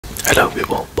Hello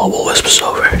people, Bubble Whispers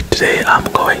over. Today I'm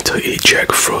going to eat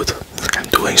jackfruit. I'm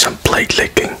doing some plate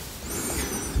licking.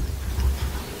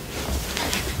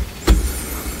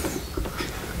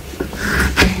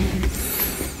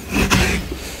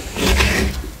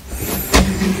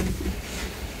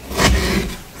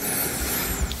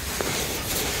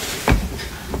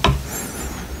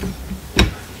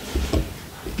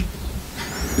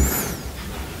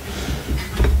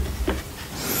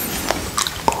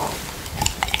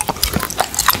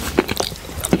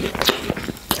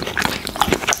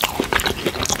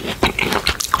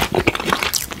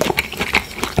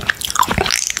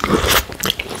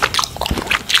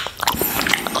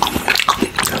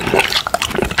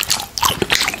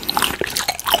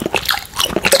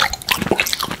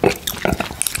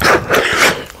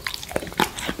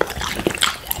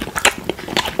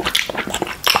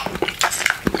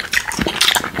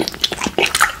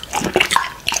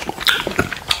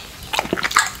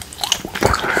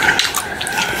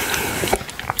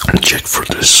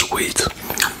 Jackfruit is sweet,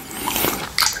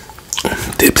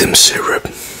 dipped in syrup.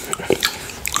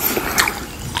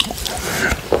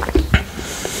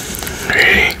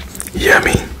 Really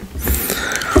yummy.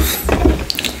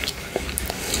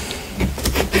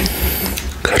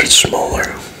 Cut it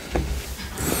smaller.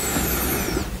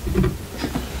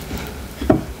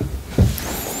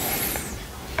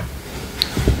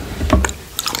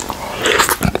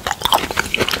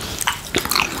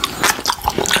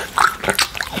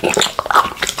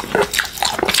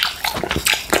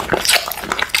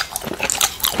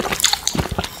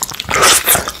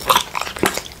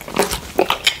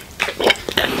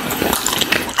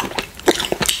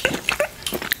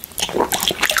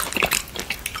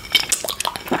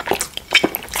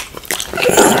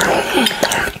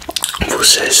 Who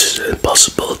says it's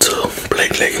impossible to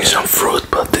plate licking some fruit,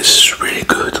 but this is really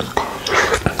good.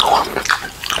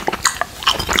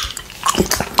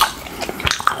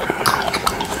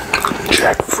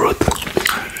 Jackfruit.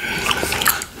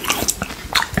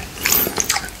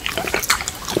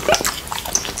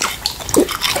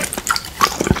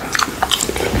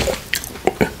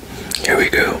 Here we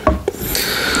go.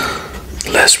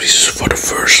 Last pieces for the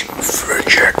first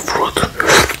jackfruit.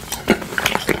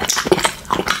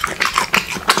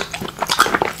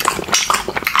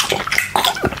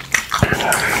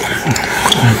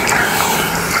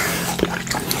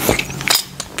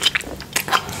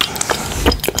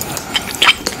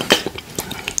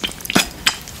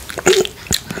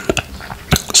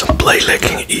 Some plate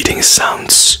licking, eating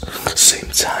sounds same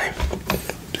time.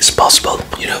 It's possible,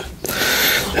 you know.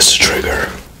 That's the trigger.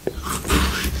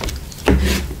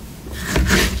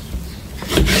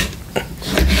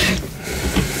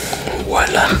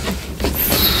 Voila.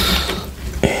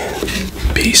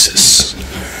 And pieces.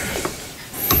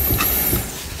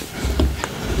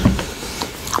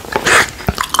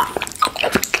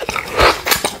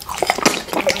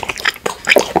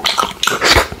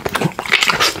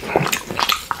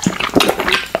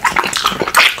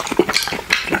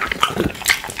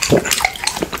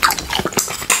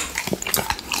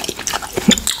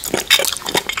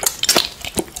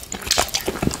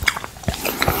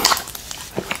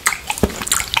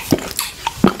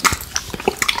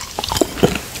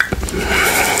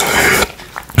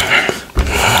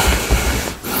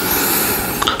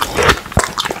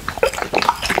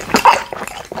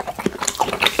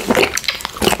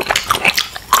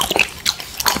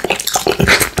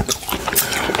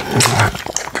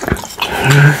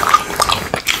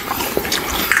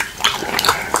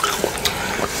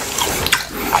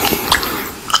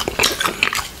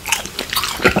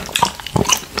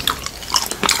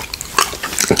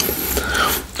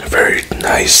 Very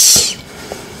nice.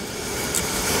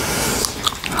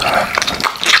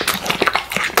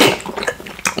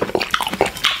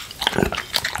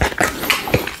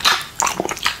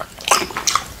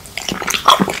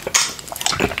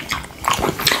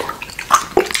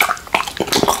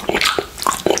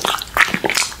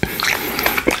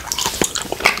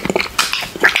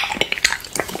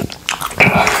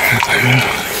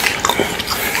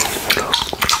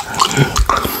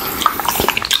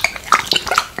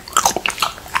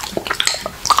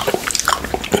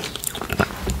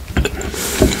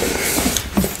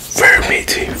 Very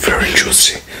meaty, very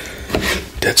juicy.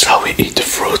 That's how we eat the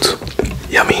fruit.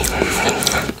 Yummy.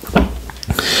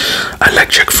 I like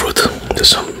jackfruit. There's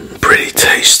some pretty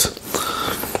taste.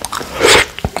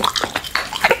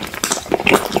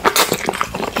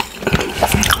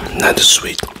 Not as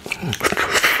sweet.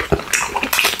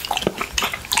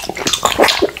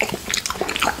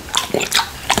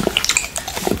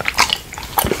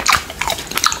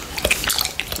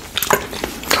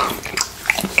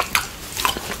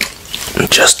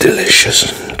 just delicious.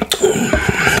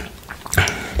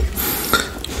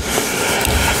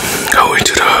 Going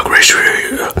to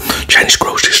the Chinese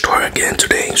grocery store again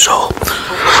today, so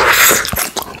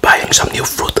buying some new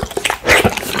fruit.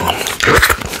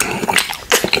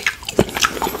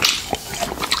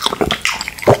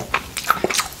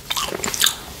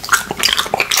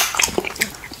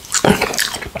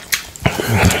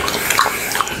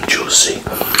 Juicy.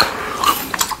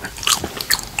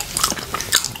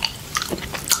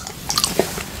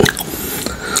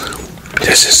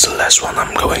 This is the last one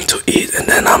I'm going to eat, and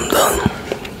then I'm done.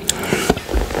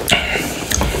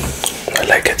 I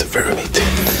like it very meaty.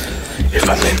 If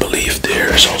I may believe,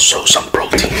 there's also some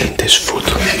protein in this fruit.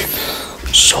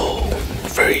 So,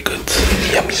 very good.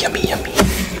 Yummy, yummy, yummy.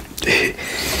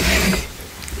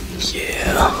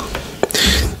 Yeah.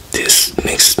 This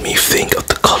makes me think of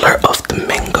the color of the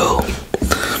mango.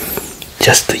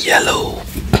 Just the yellow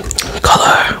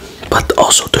color, but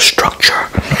also the structure.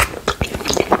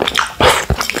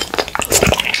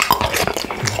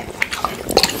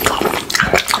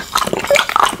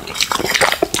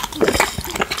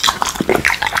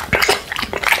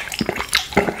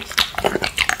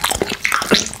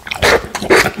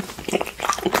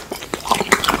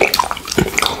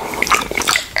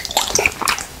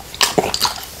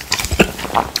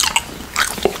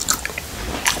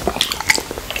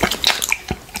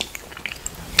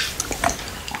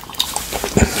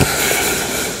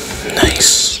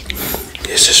 Nice.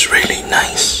 This is really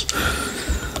nice.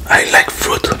 I like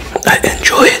fruit. I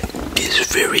enjoy it.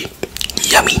 It's very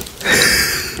yummy.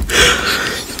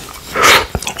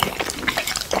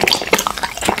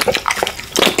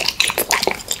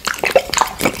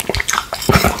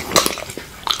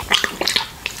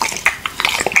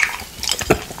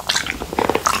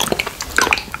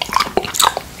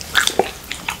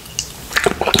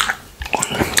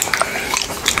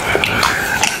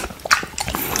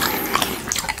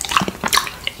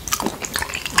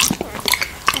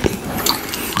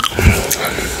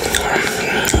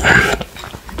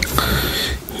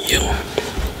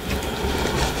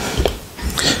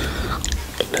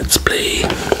 Let's play.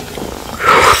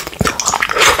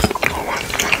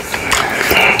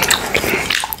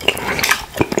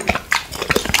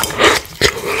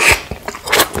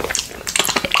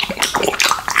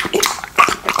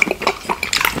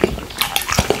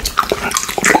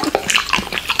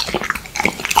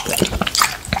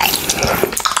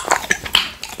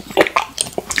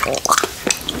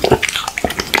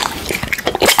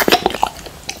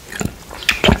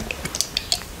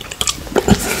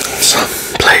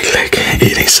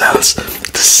 Eating sounds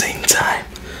at the same time,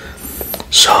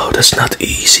 so that's not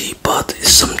easy, but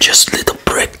it's some just little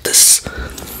practice.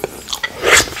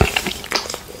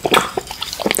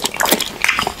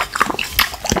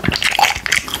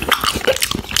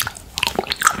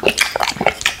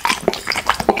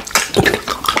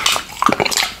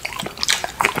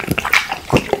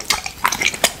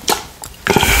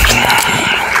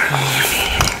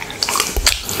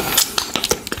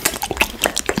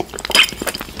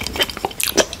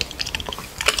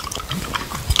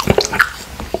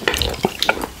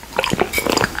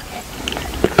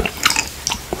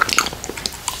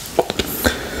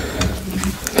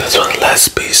 That's what the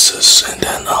last pieces, and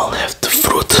then I'll have the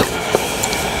fruit.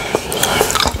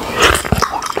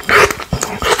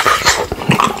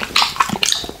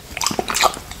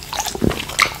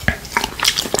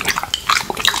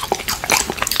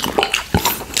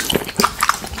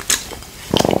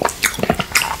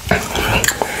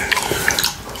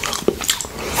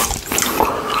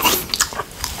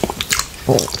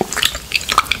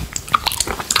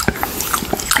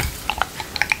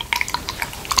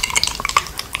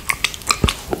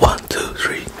 One, two,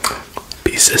 three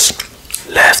pieces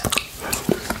left.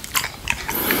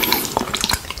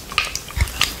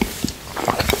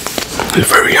 It's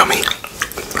very yummy.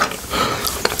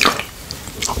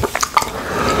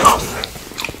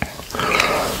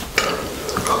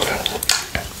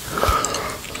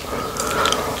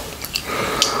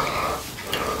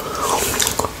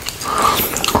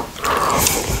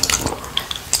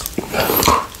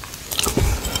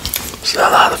 There's a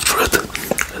lot of fruit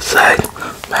inside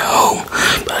my home,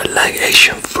 but I like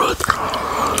Asian fruit.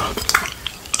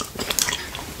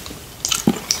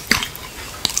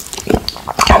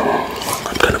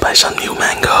 I'm gonna buy some new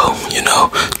mango,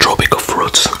 tropical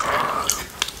fruits,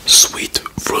 sweet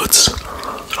fruits,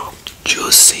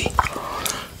 juicy.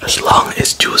 As long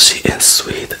as juicy and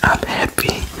sweet, I'm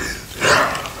happy.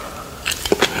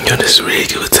 This is really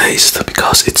good taste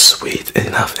because it's sweet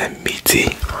enough and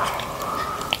meaty.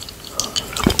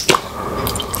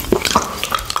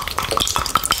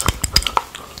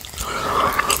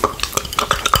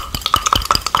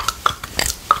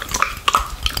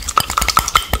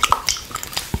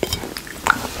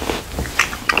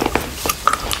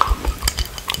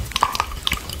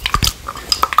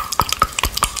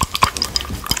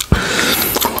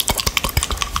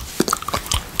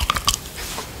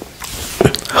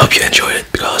 hope you enjoyed it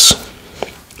because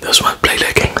that was my play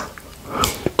licking.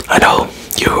 I know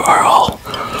you are all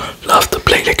love the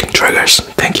play licking triggers.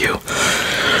 Thank you.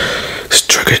 This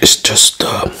trigger is just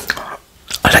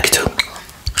I like it too.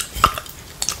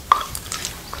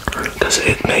 Does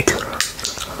it make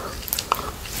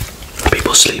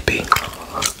people sleepy?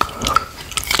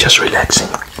 Just relaxing.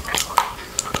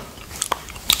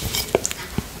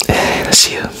 And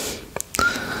see you.